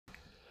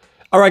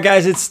All right,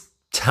 guys, it's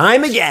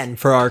time again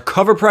for our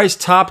cover price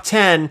top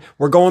 10.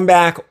 We're going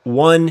back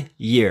 1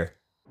 year.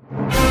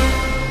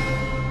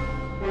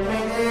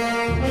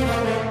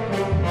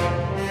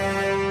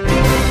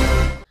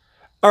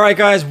 All right,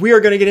 guys, we are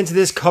going to get into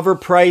this cover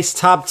price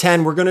top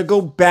 10. We're going to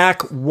go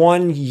back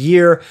 1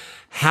 year.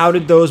 How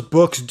did those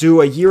books do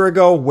a year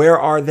ago? Where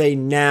are they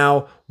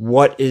now?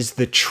 What is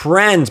the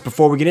trends?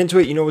 Before we get into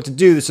it, you know what to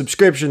do. The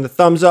subscription, the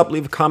thumbs up,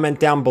 leave a comment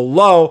down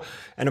below.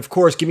 And of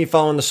course, give me a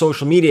follow on the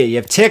social media. You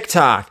have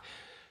TikTok,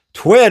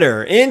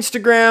 Twitter,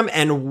 Instagram,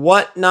 and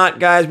whatnot,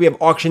 guys. We have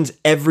auctions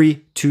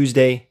every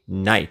Tuesday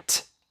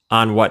night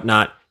on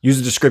whatnot. Use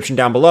the description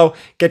down below.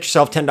 Get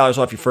yourself $10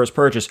 off your first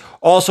purchase.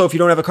 Also, if you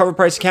don't have a Cover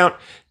Price account,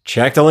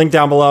 check the link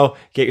down below.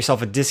 Get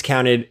yourself a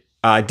discounted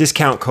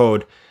discount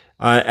code.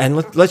 And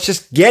let's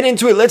just get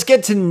into it. Let's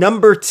get to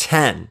number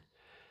 10.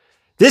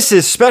 This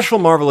is Special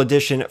Marvel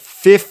Edition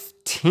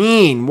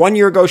 15. 1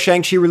 year ago,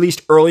 Shang-Chi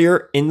released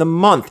earlier in the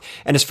month,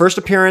 and his first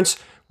appearance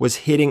was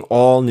hitting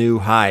all new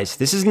highs.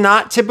 This is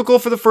not typical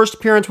for the first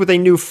appearance with a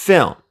new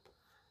film.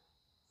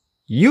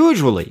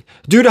 Usually,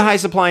 due to high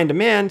supply and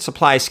demand,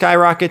 supply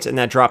skyrockets and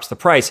that drops the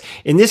price.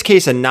 In this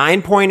case, a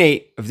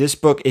 9.8 of this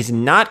book is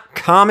not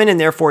common, and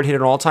therefore it hit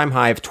an all-time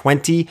high of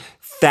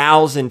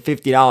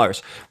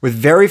 $20,050, with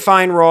very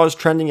fine raws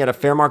trending at a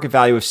fair market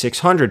value of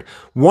 $600.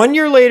 1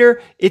 year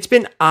later, it's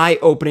been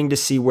eye-opening to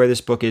see where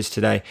this book is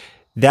today.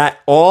 That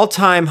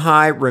all-time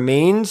high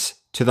remains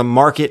to the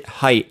market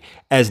height,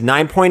 as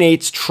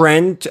 9.8s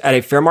trend at a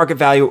fair market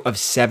value of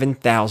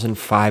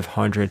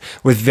 $7,500,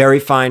 with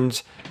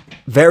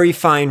very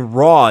fine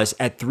raws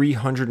at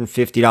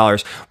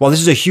 $350. While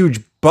this is a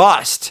huge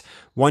bust,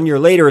 1 year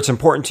later, it's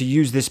important to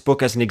use this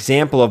book as an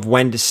example of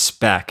when to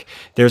spec.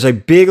 There's a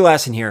big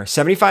lesson here.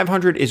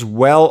 $7,500 is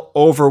well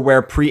over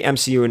where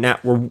pre-MCU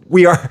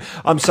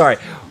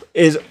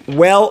is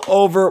well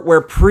over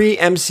where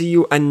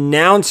pre-MCU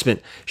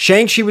announcement.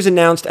 Shang-Chi was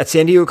announced at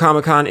San Diego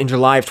Comic-Con in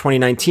July of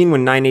 2019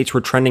 when 9.8s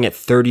were trending at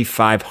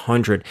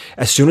 $3,500.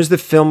 As soon as the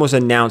film was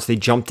announced, they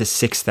jumped to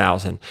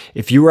 $6,000.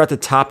 If you were at the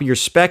top of your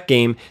spec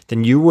game,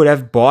 then you would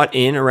have bought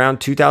in around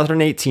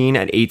 2018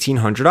 at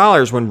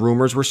 $1,800 when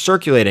rumors were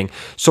circulating.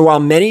 So while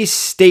many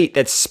state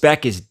that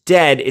spec is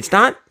dead, it's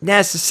not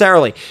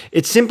necessarily.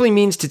 It simply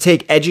means to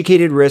take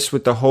educated risks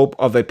with the hope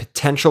of a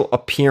potential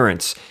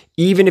appearance.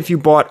 Even if you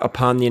bought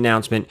upon the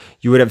announcement,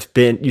 you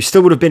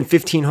still would have been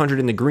 $1,500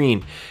 in the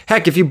green.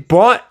 Heck, if you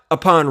bought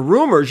upon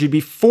rumors, you'd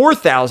be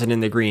 $4,000 in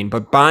the green.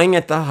 But buying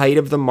at the height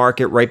of the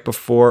market right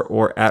before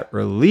or at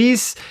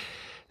release,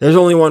 there's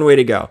only one way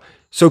to go.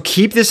 So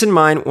keep this in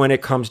mind when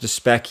it comes to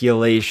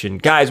speculation.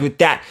 Guys, with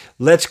that,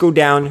 let's go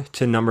down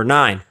to number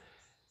 9.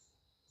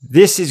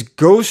 This is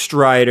Ghost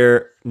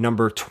Rider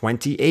number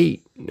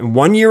 28.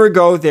 1 year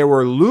ago, there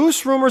were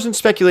loose rumors and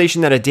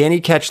speculation that a Danny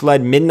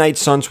Ketch-led Midnight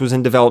Suns was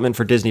in development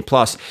for Disney+.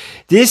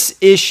 This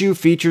issue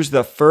features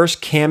the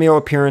first cameo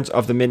appearance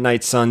of the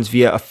Midnight Suns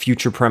via a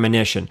future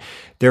premonition.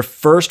 Their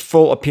first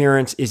full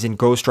appearance is in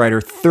Ghost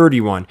Rider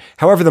 31.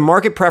 However, the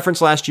market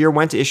preference last year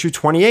went to issue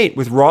 28,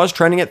 with raws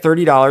trending at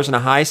 $30 and a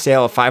high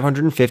sale of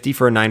 $550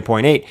 for a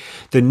 9.8.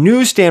 The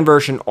newsstand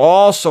version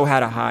also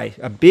had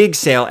a big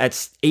sale at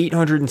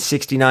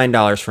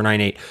 $869 for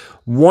 9.8.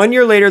 1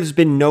 year later, there's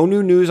been no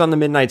new news on the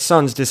Midnight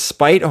Suns,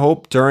 despite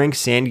hope during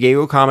San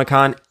Diego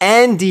Comic-Con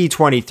and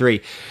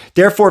D23.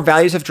 Therefore,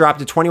 values have dropped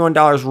to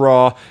 $21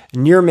 raw,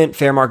 near mint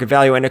fair market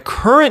value, and a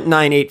current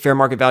 9.8 fair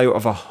market value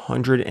of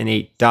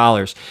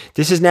 $108.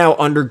 This is now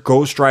under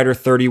Ghost Rider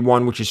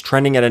 31, which is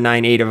trending at a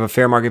 9.8 of a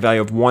fair market value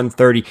of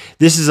 $130.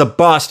 This is a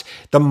bust.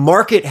 The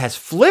market has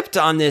flipped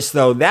on this,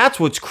 though. That's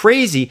what's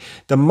crazy.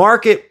 The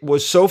market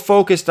was so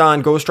focused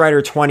on Ghost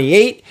Rider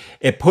 28,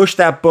 it pushed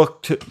that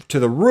book to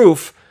the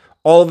roof.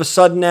 All of a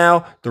sudden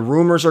now, the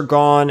rumors are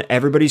gone.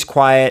 Everybody's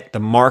quiet.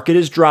 The market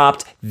has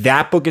dropped.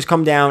 That book has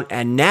come down.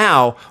 And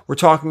now we're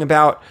talking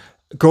about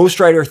Ghost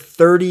Rider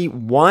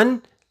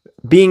 31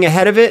 being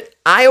ahead of it.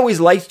 I always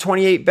liked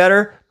 28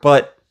 better,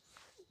 but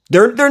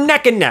they're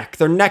neck and neck.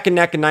 They're neck and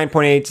neck in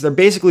 9.8s. They're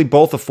basically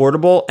both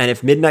affordable. And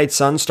if Midnight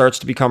Sun starts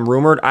to become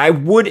rumored, I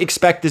would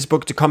expect this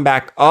book to come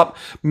back up.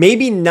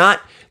 Maybe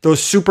not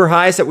those super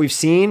highs that we've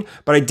seen,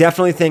 but I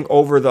definitely think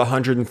over the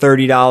 $130,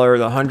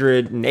 the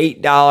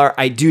 $108,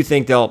 I do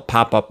think they'll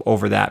pop up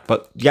over that.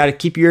 But you got to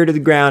keep your ear to the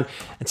ground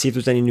and see if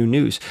there's any new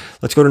news.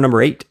 Let's go to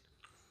number 8.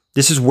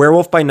 This is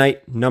Werewolf by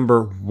Night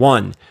number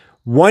 1.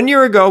 1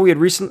 year ago,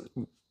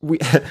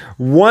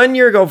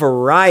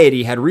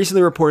 Variety had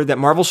recently reported that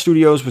Marvel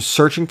Studios was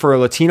searching for a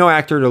Latino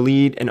actor to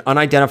lead an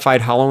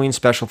unidentified Halloween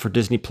special for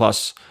Disney+.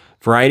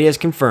 Variety has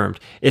confirmed.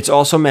 It's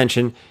also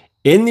mentioned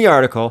in the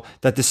article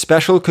that the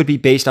special could be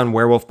based on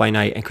Werewolf by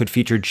Night and could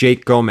feature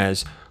Jake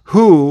Gomez,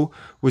 who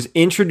was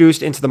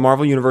introduced into the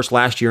Marvel Universe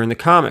last year in the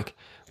comic.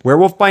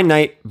 Werewolf by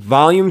Night,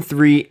 Volume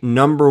 3,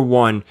 Number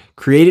 1,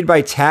 created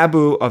by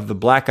Taboo of the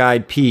Black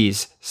Eyed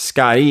Peas,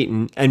 Scott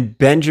Eaton, and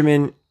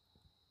Benjamin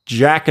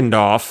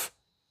Jackendoff.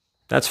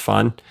 That's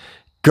fun.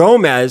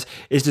 Gomez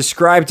is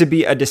described to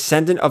be a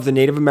descendant of the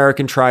Native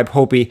American tribe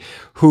Hopi,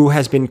 who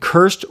has been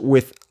cursed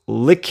with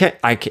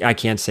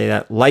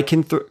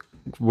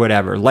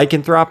whatever,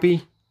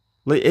 lycanthropy.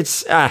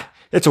 It's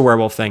a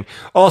werewolf thing.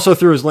 Also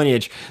through his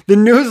lineage. The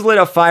news lit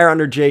a fire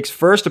under Jake's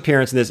first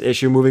appearance in this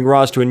issue, moving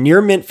Raws to a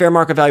near mint fair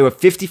market value of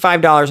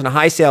 $55 and a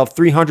high sale of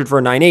 $300 for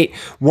a 9.8.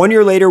 1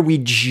 year later, we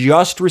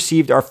just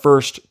received our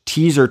first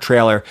teaser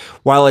trailer.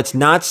 While it's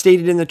not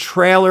stated in the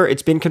trailer,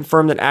 it's been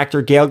confirmed that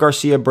actor Gael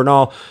Garcia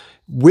Bernal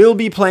will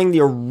be playing the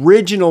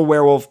original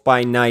Werewolf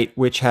by Night,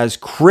 which has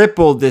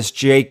crippled this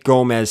Jake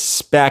Gomez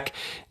spec.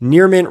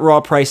 Near mint raw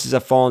prices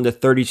have fallen to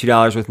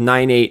 $32 with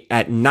 9.8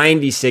 at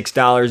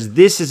 $96.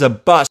 This is a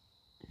bust.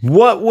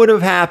 What would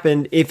have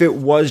happened if it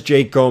was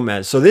Jake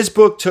Gomez? So this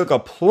book took a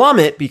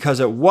plummet because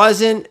it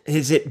wasn't.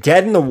 Is it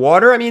dead in the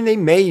water? I mean, they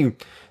may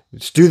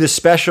do the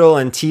special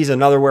and tease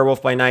another Werewolf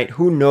by Night.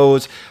 Who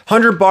knows?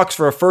 $100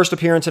 for a first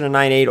appearance in a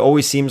 9.8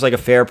 always seems like a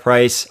fair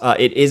price.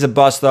 It is a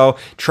bust, though.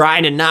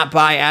 Try to not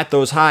buy at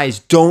those highs.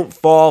 Don't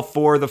fall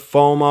for the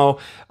FOMO.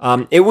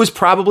 It was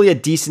probably a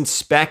decent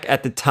spec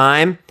at the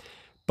time,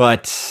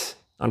 but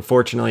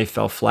unfortunately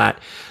fell flat.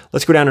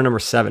 Let's go down to number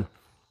 7.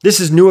 This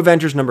is New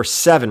Avengers number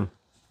 7.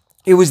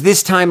 It was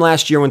this time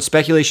last year when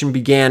speculation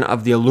began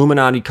of the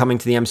Illuminati coming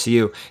to the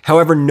MCU.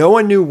 However, no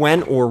one knew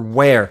when or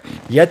where.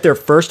 Yet their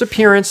first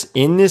appearance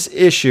in this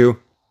issue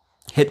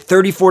hit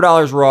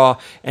 $34 raw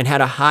and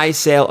had a high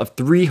sale of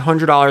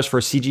 $300 for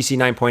a CGC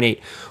 9.8.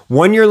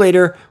 1 year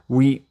later,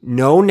 we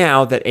know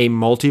now that a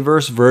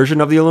multiverse version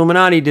of the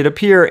Illuminati did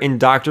appear in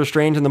Doctor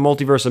Strange and the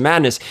Multiverse of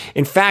Madness.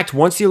 In fact,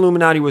 once the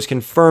Illuminati was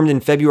confirmed in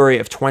February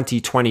of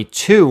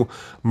 2022,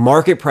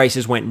 market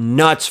prices went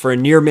nuts for a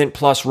near mint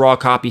plus raw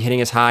copy,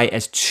 hitting as high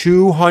as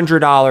 $200,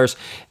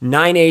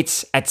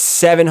 9.8s at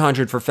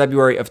 $700 for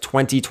February of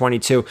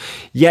 2022.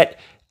 Yet,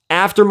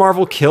 after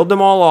Marvel killed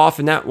them all off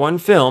in that one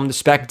film, the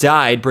spec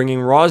died,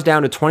 bringing Raws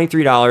down to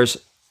 $23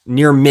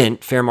 near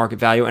mint, fair market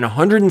value, and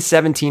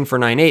 $117 for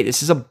 9.8.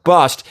 This is a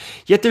bust,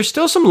 yet there's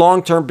still some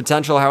long-term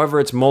potential. However,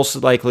 it's most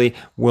likely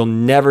we'll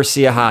never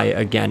see a high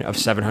again of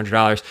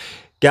 $700.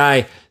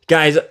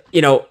 Guys,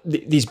 you know,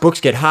 these books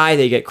get high,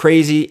 they get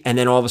crazy, and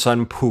then all of a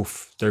sudden,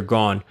 poof, they're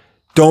gone.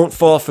 Don't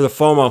fall for the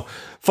FOMO.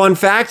 Fun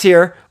fact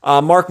here,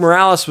 Mark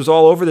Morales was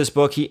all over this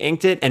book. He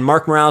inked it, and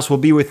Mark Morales will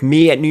be with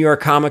me at New York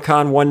Comic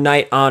Con one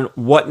night on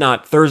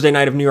Whatnot, Thursday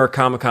night of New York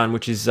Comic Con,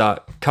 which is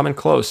coming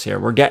close here.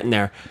 We're getting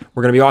there.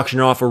 We're going to be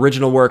auctioning off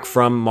original work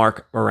from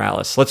Mark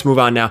Morales. Let's move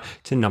on now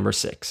to number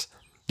 6.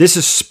 This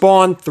is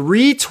Spawn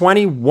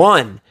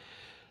 321.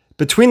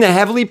 Between the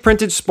heavily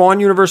printed Spawn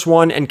Universe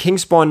 1 and King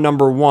Spawn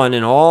number 1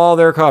 and all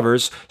their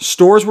covers,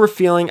 stores were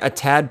feeling a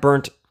tad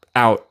burnt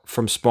out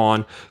from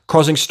Spawn,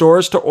 causing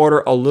stores to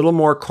order a little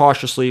more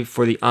cautiously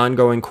for the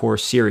ongoing core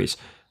series,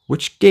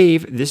 which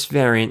gave this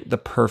variant the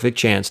perfect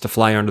chance to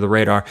fly under the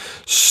radar.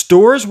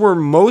 Stores were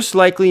most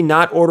likely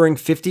not ordering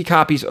 50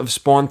 copies of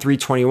Spawn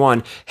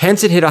 321,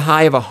 hence it hit a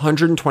high of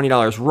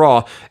 $120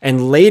 raw,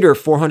 and later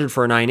 $400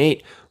 for a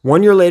 9.8.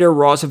 1 year later,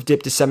 Raws have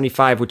dipped to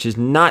 $75, which is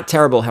not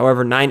terrible.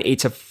 However,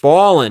 9.8s have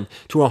fallen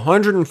to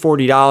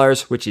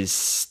 $140, which is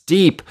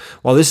steep.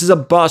 While this is a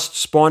bust,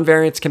 Spawn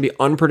variants can be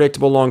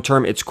unpredictable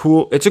long-term. It's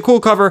cool. It's a cool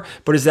cover,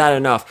 but is that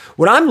enough?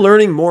 What I'm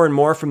learning more and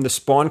more from the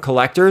Spawn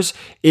collectors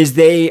is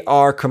they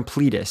are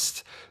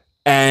completists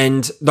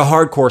and the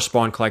hardcore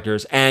Spawn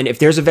collectors. And if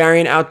there's a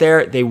variant out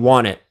there, they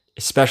want it,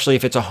 especially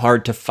if it's a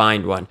hard to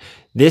find one.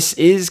 This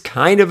is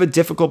kind of a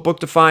difficult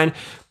book to find,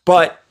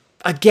 but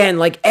again,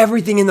 like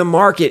everything in the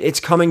market, it's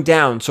coming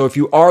down. So if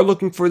you are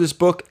looking for this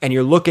book and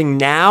you're looking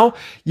now,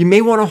 you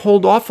may want to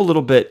hold off a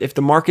little bit. If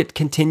the market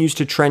continues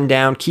to trend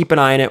down, keep an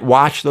eye on it,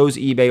 watch those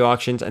eBay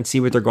auctions and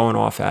see what they're going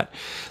off at.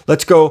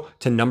 Let's go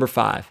to number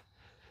 5.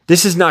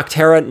 This is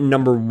Nocterra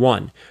number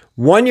 1.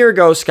 1 year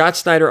ago, Scott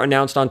Snyder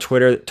announced on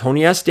Twitter that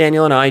Tony S.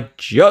 Daniel and I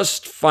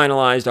just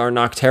finalized our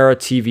Nocterra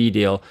TV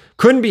deal.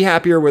 Couldn't be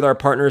happier with our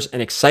partners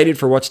and excited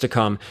for what's to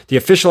come. The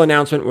official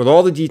announcement with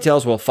all the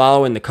details will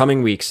follow in the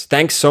coming weeks.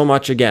 Thanks so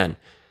much again.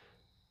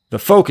 The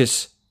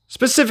focus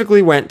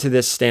specifically went to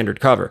this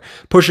standard cover,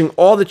 pushing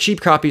all the cheap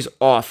copies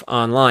off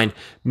online.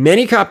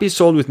 Many copies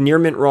sold with near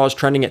mint raws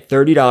trending at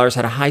 $30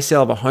 had a high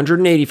sale of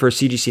 $180 for a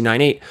CGC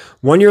 9.8.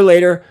 1 year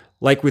later,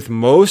 like with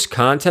most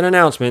content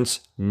announcements,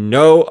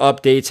 no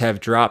updates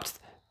have dropped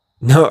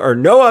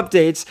No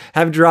updates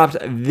have dropped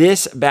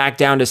this back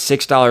down to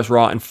 $6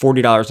 raw and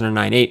 $40 in a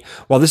 9.8.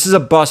 While this is a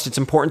bust, it's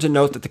important to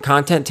note that the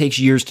content takes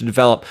years to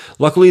develop.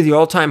 Luckily, the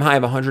all-time high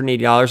of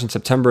 $180 in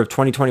September of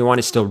 2021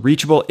 is still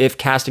reachable if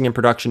casting and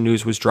production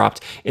news was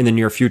dropped in the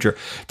near future.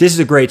 This is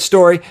a great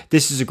story,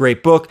 this is a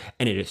great book,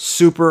 and it is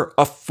super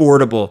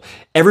affordable.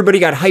 Everybody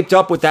got hyped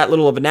up with that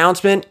little of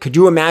announcement. Could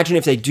you imagine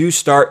if they do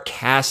start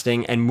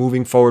casting and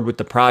moving forward with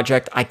the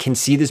project? I can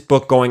see this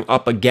book going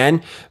up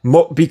again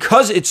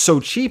because it's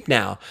so cheap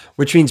now,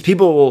 which means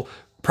people will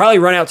probably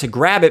run out to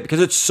grab it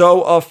because it's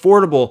so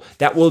affordable.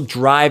 That will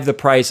drive the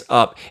price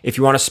up. If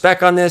you want to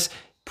spec on this,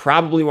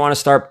 probably want to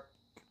start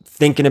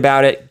thinking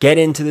about it. Get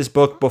into this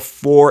book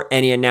before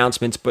any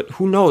announcements, but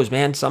who knows,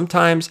 man?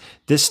 Sometimes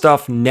this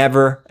stuff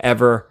never,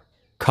 ever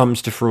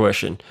comes to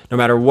fruition. No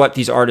matter what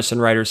these artists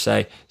and writers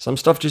say, some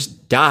stuff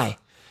just die.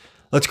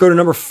 Let's go to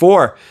number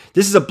 4.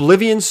 This is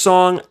Oblivion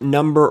Song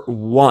number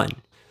 1.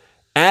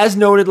 As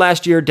noted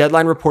last year,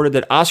 Deadline reported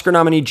that Oscar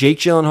nominee Jake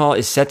Gyllenhaal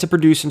is set to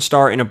produce and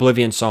star in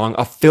Oblivion Song,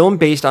 a film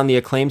based on the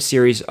acclaimed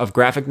series of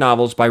graphic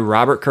novels by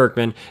Robert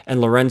Kirkman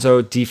and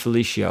Lorenzo Di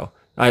Felicio.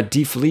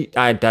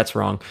 That's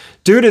wrong.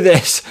 Due to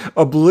this,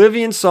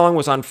 Oblivion Song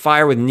was on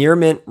fire with near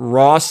mint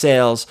raw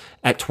sales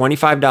at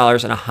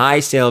 $25 and a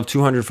high sale of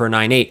 $200 for a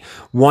 9.8.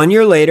 1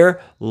 year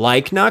later,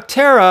 like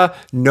Noctera,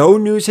 no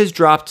news has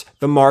dropped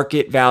the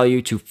market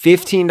value to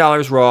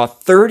 $15 raw,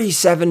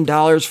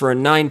 $37 for a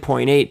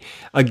 9.8.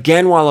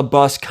 Again, while a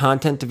bust,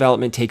 content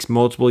development takes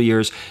multiple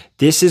years.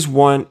 This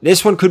one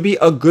could be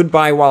a good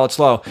buy while it's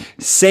low.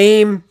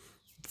 Same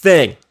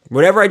thing.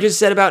 Whatever I just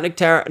said about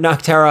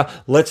Noctera,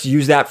 let's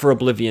use that for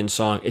Oblivion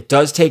Song. It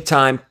does take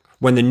time.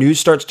 When the news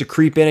starts to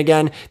creep in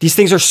again, these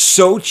things are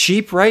so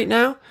cheap right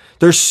now.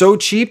 They're so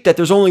cheap that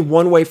there's only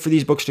one way for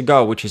these books to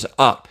go, which is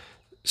up.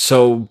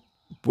 So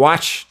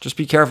watch, just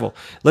be careful.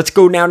 Let's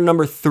go now to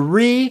number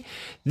 3.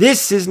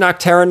 This is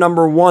Noctera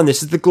number 1.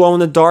 This is the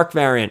glow-in-the-dark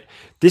variant.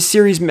 This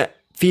series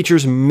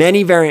features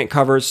many variant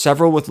covers,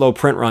 several with low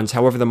print runs.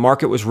 However, the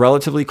market was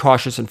relatively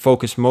cautious and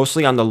focused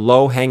mostly on the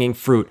low-hanging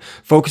fruit,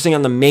 focusing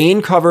on the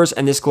main covers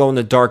and this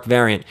glow-in-the-dark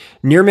variant.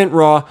 Near mint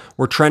raw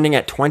were trending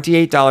at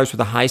 $28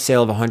 with a high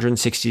sale of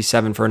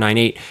 $167 for a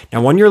 9.8.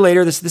 Now, 1 year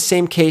later, this is the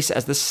same case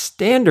as the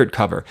standard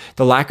cover.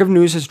 The lack of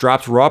news has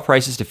dropped raw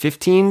prices to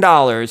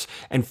 $15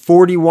 and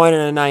 $41 in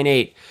a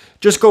 9.8.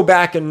 Just go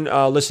back and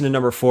listen to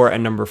number 4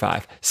 and number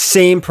 5.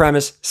 Same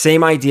premise,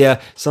 same idea.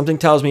 Something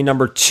tells me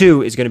number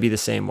 2 is going to be the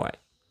same way.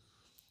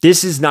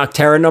 This is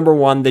Noctera number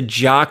 1, the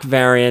Jock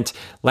variant.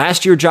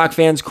 Last year, Jock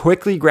fans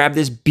quickly grabbed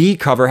this B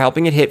cover,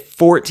 helping it hit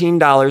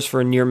 $14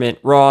 for a near mint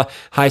raw,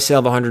 high sale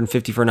of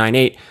 $150 for a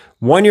 9.8.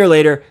 1 year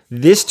later,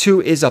 this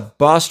too is a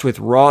bust with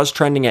raws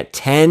trending at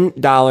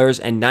 $10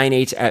 and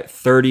 9.8s at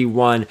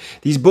 $31.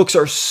 These books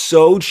are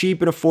so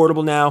cheap and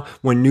affordable now.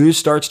 When news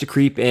starts to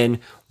creep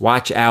in,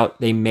 watch out,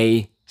 they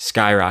may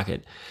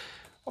skyrocket.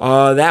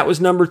 That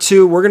was number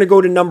 2. We're going to go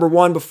to number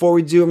 1. Before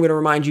we do, I'm going to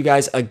remind you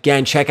guys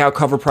again, check out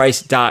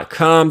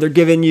covrprice.com. They're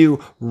giving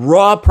you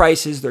raw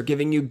prices. They're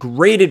giving you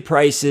graded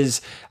prices.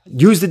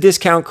 Use the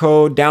discount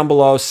code down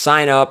below.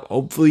 Sign up.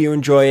 Hopefully you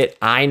enjoy it.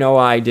 I know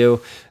I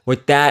do.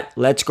 With that,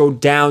 let's go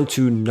down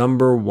to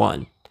number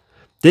 1.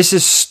 This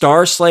is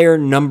Star Slayer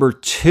number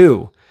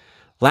 2.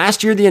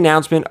 Last year, the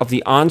announcement of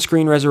the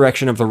on-screen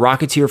resurrection of the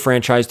Rocketeer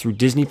franchise through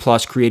Disney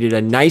Plus created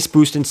a nice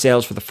boost in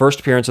sales for the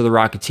first appearance of the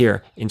Rocketeer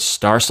in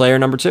Star Slayer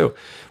number 2.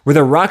 With a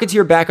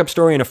Rocketeer backup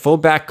story and a full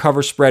back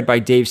cover spread by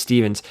Dave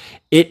Stevens,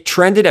 it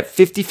trended at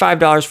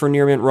 $55 for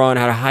near mint raw and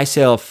had a high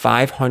sale of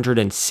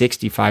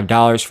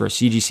 $565 for a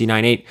CGC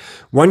 9.8.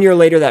 1 year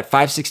later, that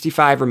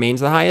 $565 remains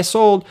the highest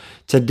sold.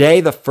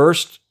 Today, the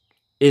first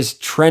is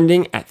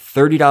trending at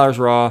 $30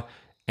 raw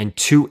and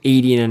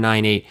 $280 in a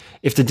 9.8.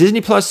 If the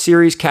Disney Plus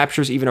series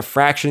captures even a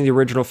fraction of the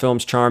original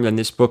film's charm, then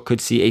this book could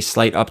see a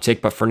slight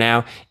uptick. But for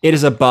now, it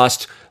is a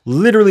bust,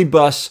 literally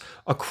busts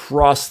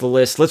across the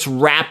list. Let's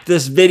wrap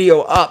this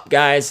video up,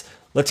 guys.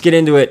 Let's get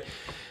into it.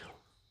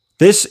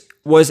 This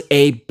was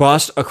a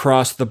bust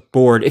across the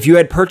board. If you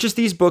had purchased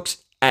these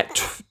books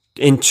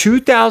in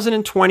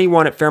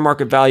 2021 at fair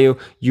market value,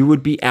 you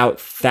would be out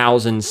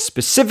thousands,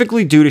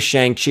 specifically due to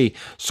Shang-Chi.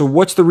 So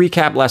what's the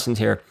recap lessons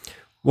here?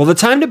 Well, the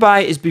time to buy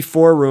is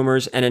before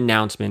rumors and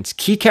announcements.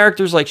 Key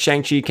characters like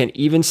Shang-Chi can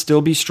even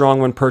still be strong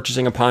when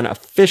purchasing upon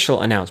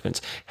official announcements.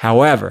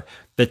 However,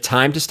 the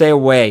time to stay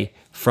away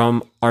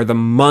from are the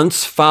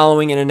months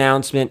following an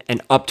announcement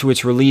and up to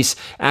its release.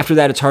 After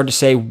that, it's hard to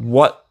say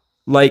what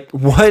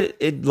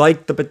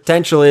the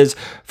potential is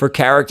for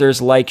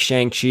characters like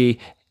Shang-Chi,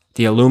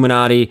 the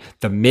Illuminati,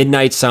 the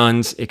Midnight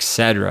Suns,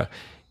 etc.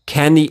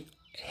 Can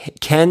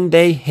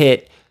they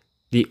hit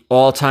the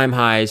all-time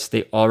highs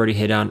they already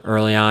hit on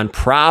early on?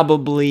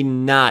 Probably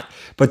not.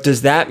 But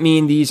does that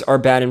mean these are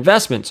bad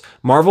investments?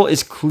 Marvel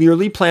is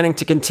clearly planning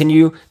to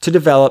continue to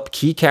develop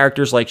key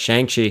characters like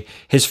Shang-Chi.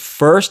 His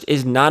first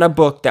is not a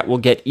book that will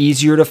get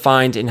easier to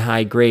find in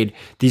high grade.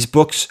 These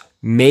books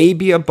may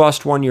be a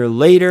bust 1 year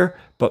later,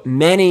 but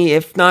many,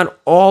 if not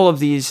all of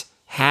these,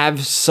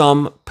 have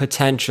some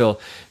potential.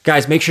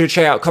 Guys, make sure to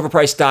check out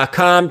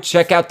covrprice.com.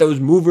 Check out those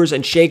movers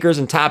and shakers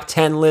and top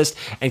 10 list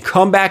and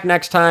come back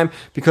next time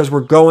because we're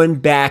going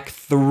back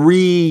 3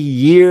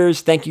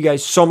 years. Thank you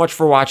guys so much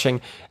for watching.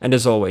 And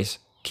as always,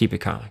 keep it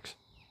comics.